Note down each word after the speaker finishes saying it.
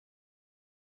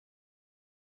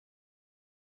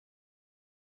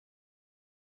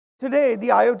Today, the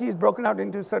IoT is broken out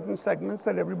into certain segments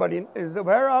that everybody is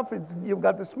aware of. You've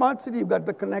got the smart city, you've got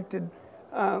the connected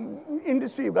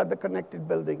industry, you've got the connected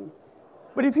building.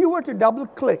 But if you were to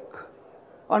double-click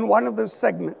on one of those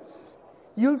segments,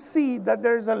 you'll see that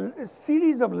there's a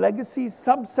series of legacy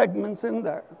sub-segments in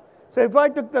there. So if I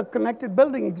took the connected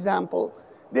building example,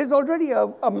 there's already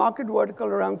a market vertical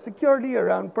around security,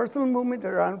 around personal movement,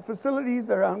 around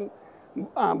facilities, around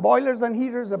boilers and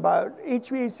heaters, about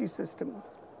HVAC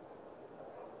systems.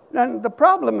 And the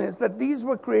problem is that these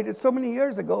were created so many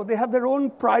years ago. They have their own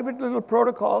private little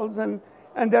protocols and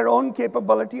their own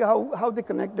capability, how they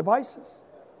connect devices.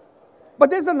 But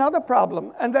there's another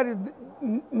problem, and that is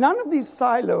none of these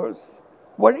silos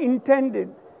were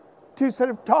intended to sort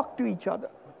of talk to each other.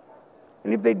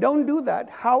 And if they don't do that,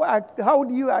 how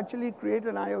do you actually create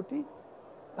an IoT?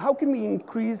 How can we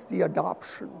increase the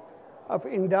adoption of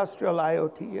industrial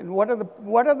IoT? And what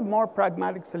are the more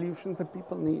pragmatic solutions that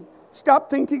people need? Stop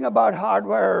thinking about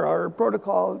hardware or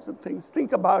protocols and things.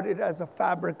 Think about it as a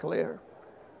fabric layer,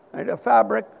 right? A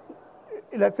fabric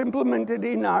that's implemented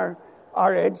in our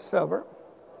edge server.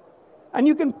 And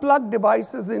you can plug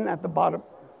devices in at the bottom.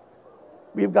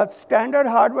 We've got standard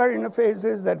hardware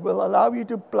interfaces that will allow you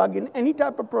to plug in any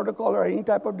type of protocol or any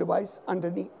type of device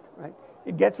underneath, right?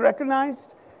 It gets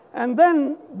recognized, and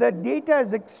then the data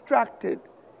is extracted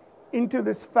into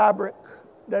this fabric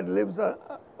that lives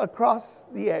across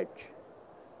the edge.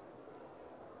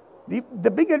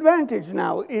 The big advantage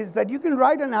now is that you can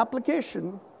write an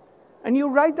application, and you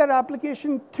write that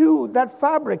application to that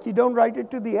fabric. You don't write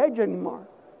it to the edge anymore.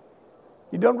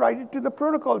 You don't write it to the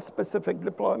protocol-specific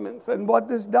deployments. And what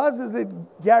this does is it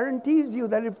guarantees you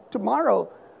that if tomorrow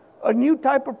a new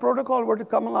type of protocol were to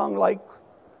come along, like,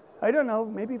 I don't know,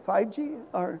 maybe 5G,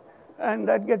 and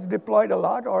that gets deployed a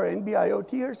lot, or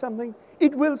NB-IoT or something,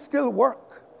 it will still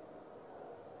work,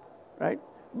 right?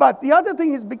 But the other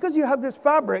thing is, because you have this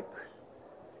fabric,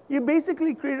 you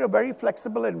basically create a very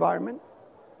flexible environment.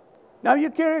 Now you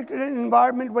create an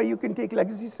environment where you can take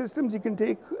legacy systems, you can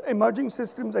take emerging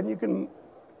systems, and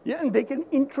and they can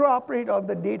interoperate all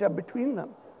the data between them,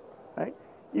 right?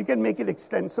 You can make it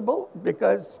extensible,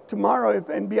 because tomorrow if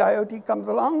NB-IoT comes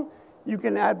along, you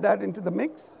can add that into the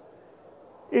mix.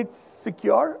 It's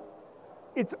secure,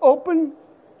 it's open,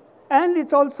 and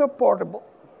it's also portable,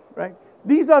 right?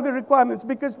 These are the requirements,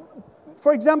 because,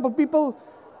 for example, people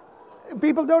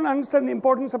don't understand the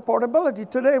importance of portability.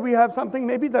 Today we have something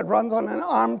maybe that runs on an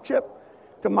ARM chip.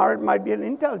 Tomorrow it might be an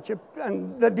Intel chip,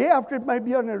 and the day after it might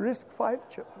be on a RISC-V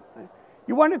chip. Right?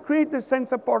 You want to create this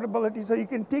sense of portability so you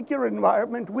can take your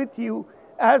environment with you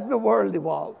as the world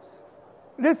evolves.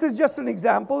 This is just an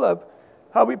example of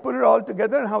how we put it all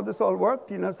together and how this all worked.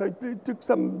 So we took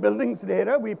some buildings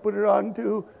data, we put it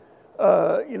onto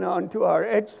our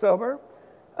edge server.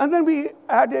 And then we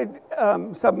added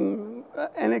some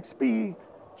NXP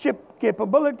chip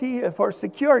capability for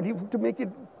security to make it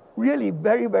really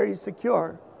very, very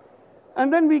secure.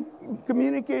 And then we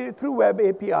communicated through web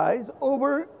APIs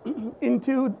over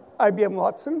into IBM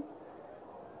Watson.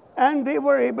 And they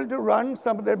were able to run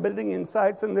some of their building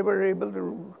insights, and they were able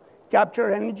to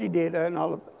capture energy data and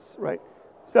all of this, right?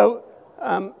 So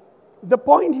the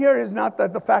point here is not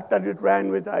that the fact that it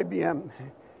ran with IBM.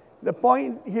 The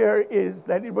point here is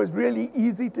that it was really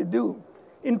easy to do.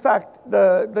 In fact,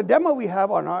 the demo we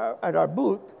have at our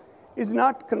booth is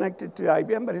not connected to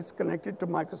IBM, but it's connected to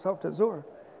Microsoft Azure.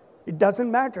 It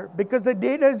doesn't matter, because the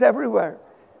data is everywhere.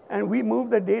 And we move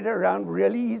the data around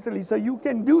really easily, so you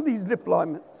can do these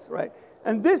deployments, right?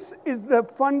 And this is the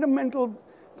fundamental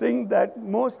thing that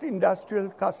most industrial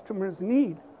customers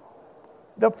need.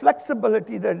 The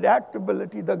flexibility, the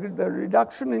adaptability, the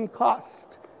reduction in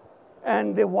cost.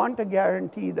 And they want a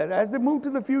guarantee that as they move to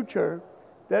the future,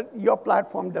 that your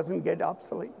platform doesn't get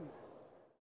obsolete.